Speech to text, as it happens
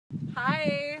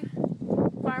Hi,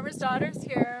 Farmer's Daughters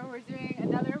here. We're doing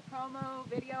another promo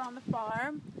video on the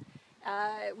farm.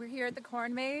 We're here at the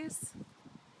corn maze.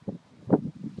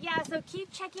 Yeah, so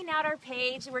keep checking out our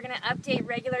page. We're going to update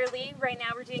regularly. Right now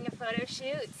we're doing a photo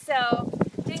shoot, so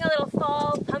doing a little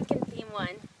fall pumpkin theme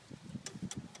one.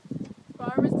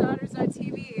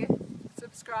 FarmersDaughters.tv.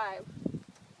 Subscribe.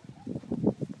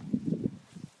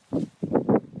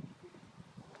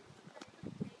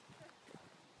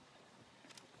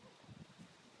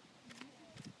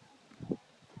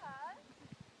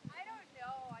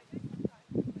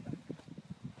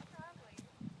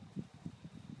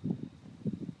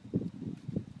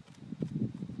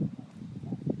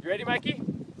 You ready, Mikey?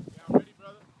 Yeah, I'm ready,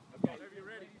 brother. Okay. Whenever you're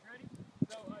ready. Ready?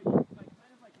 So you kind of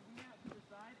lean out to the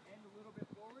side and a little bit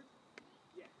forward.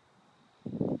 Yeah.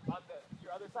 On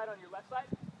your other side, on your left side,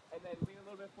 and then lean a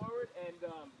little bit forward and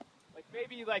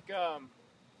maybe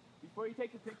before you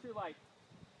take the picture, kind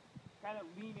of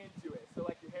lean into it. So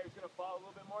your hair is gonna fall a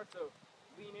little bit more. So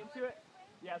lean into it.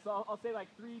 Yeah. So I'll say 3,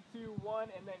 2, 1,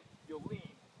 and then you'll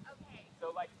lean. Okay.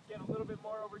 So get a little bit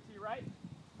more over to your right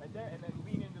there, and then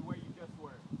lean into where you just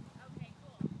were. Okay,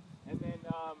 cool. And then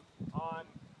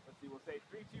we'll say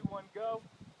 3, 2, 1, go.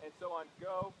 And so on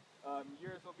go,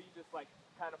 yours will be just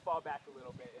kind of fall back a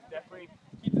little bit. And definitely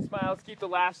keep the smiles, keep the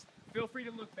laughs. Feel free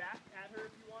to look back at her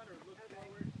if you want, or look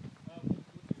forward. We'll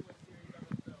do a series of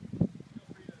it, so feel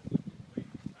free to look this way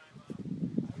this time. I would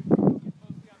say focus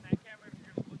mostly on that camera if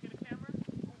you're going to look at a camera. But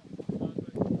feel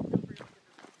free to look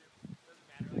at this too. Doesn't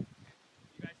matter. You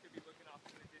guys could be looking off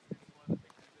in the distance in one of the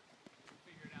pictures. We'll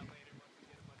figure it out later once we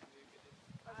get a bunch of images.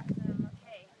 Awesome,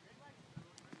 okay.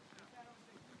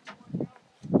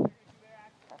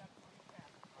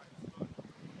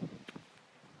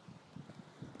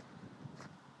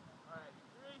 Alright,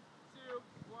 3, 2,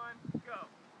 1,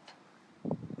 go.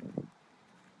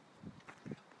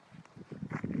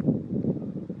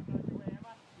 On your way,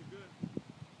 Emma? You're good.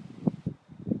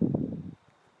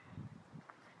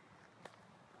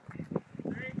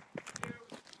 3, 2, 1,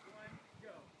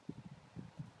 go.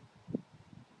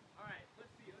 Alright,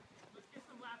 let's see. Let's get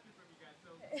some laughter from you guys. So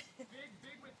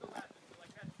big with the laughter. So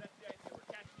that's the idea. We're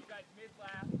catching you guys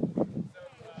mid-laugh. So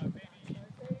maybe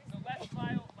less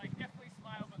smile, definitely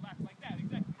smile, but laugh like that.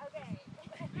 Exactly. Okay.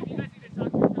 Maybe you guys need to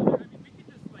talk to each other. I mean, we can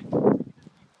just keep shooting.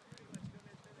 Let's do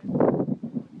this.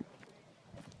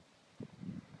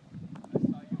 I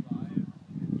saw you live.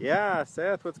 Yeah,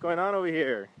 Seth, what's going on over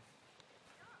here?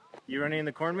 You running in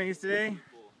the corn maze today? Yeah,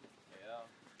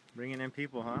 Bringing in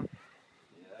people, huh?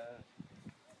 yeah. A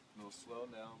little slow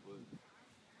now, but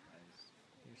nice.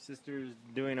 Your sister's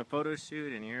doing a photo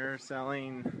shoot and you're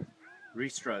selling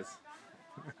Ristras.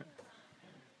 Crazy.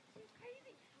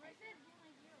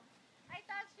 I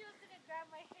thought she was gonna grab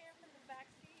my hair from the back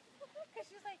seat because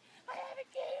she was like, I have a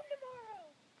game tomorrow.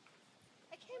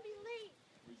 I can't be late.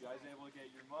 Were you guys able to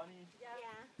get your money? Yeah.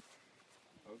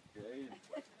 Okay.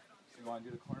 So you want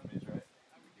to do the corn maze, right?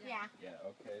 Yeah.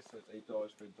 Yeah, okay. So it's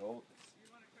 $8 for adults,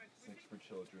 6 for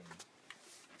children.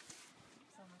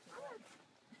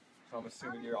 So I'm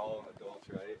assuming you're all adults,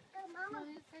 right?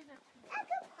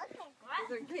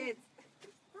 Those are kids.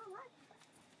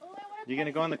 You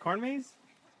gonna go on the corn maze?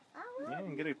 Yeah,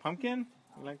 and get a pumpkin?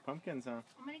 You like pumpkins, huh?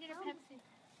 I'm gonna get a Pepsi.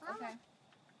 Okay.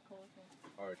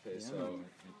 Okay, so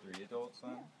you 3 adults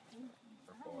then?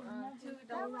 Or 4? 2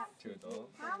 adults. 2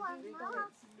 adults?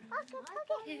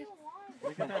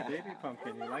 Look at that baby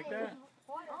pumpkin. You like that?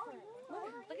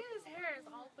 Look at his hair. It's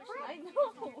all bushy. I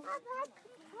know.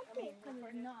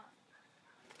 We're not.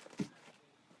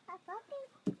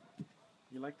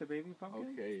 You like the baby pumpkin?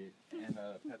 Okay, and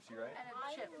Pepsi, right? And a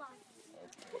chip.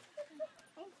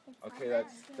 Okay,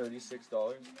 that's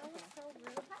 $36.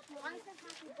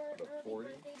 But 40?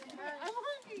 I'm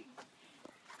hungry.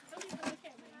 Somebody's gonna look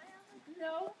at me.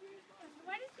 No.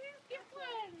 Why did you skip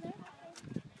one?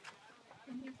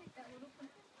 Can you take that little one?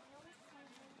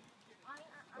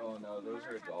 Oh no, those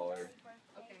are $1.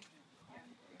 Okay.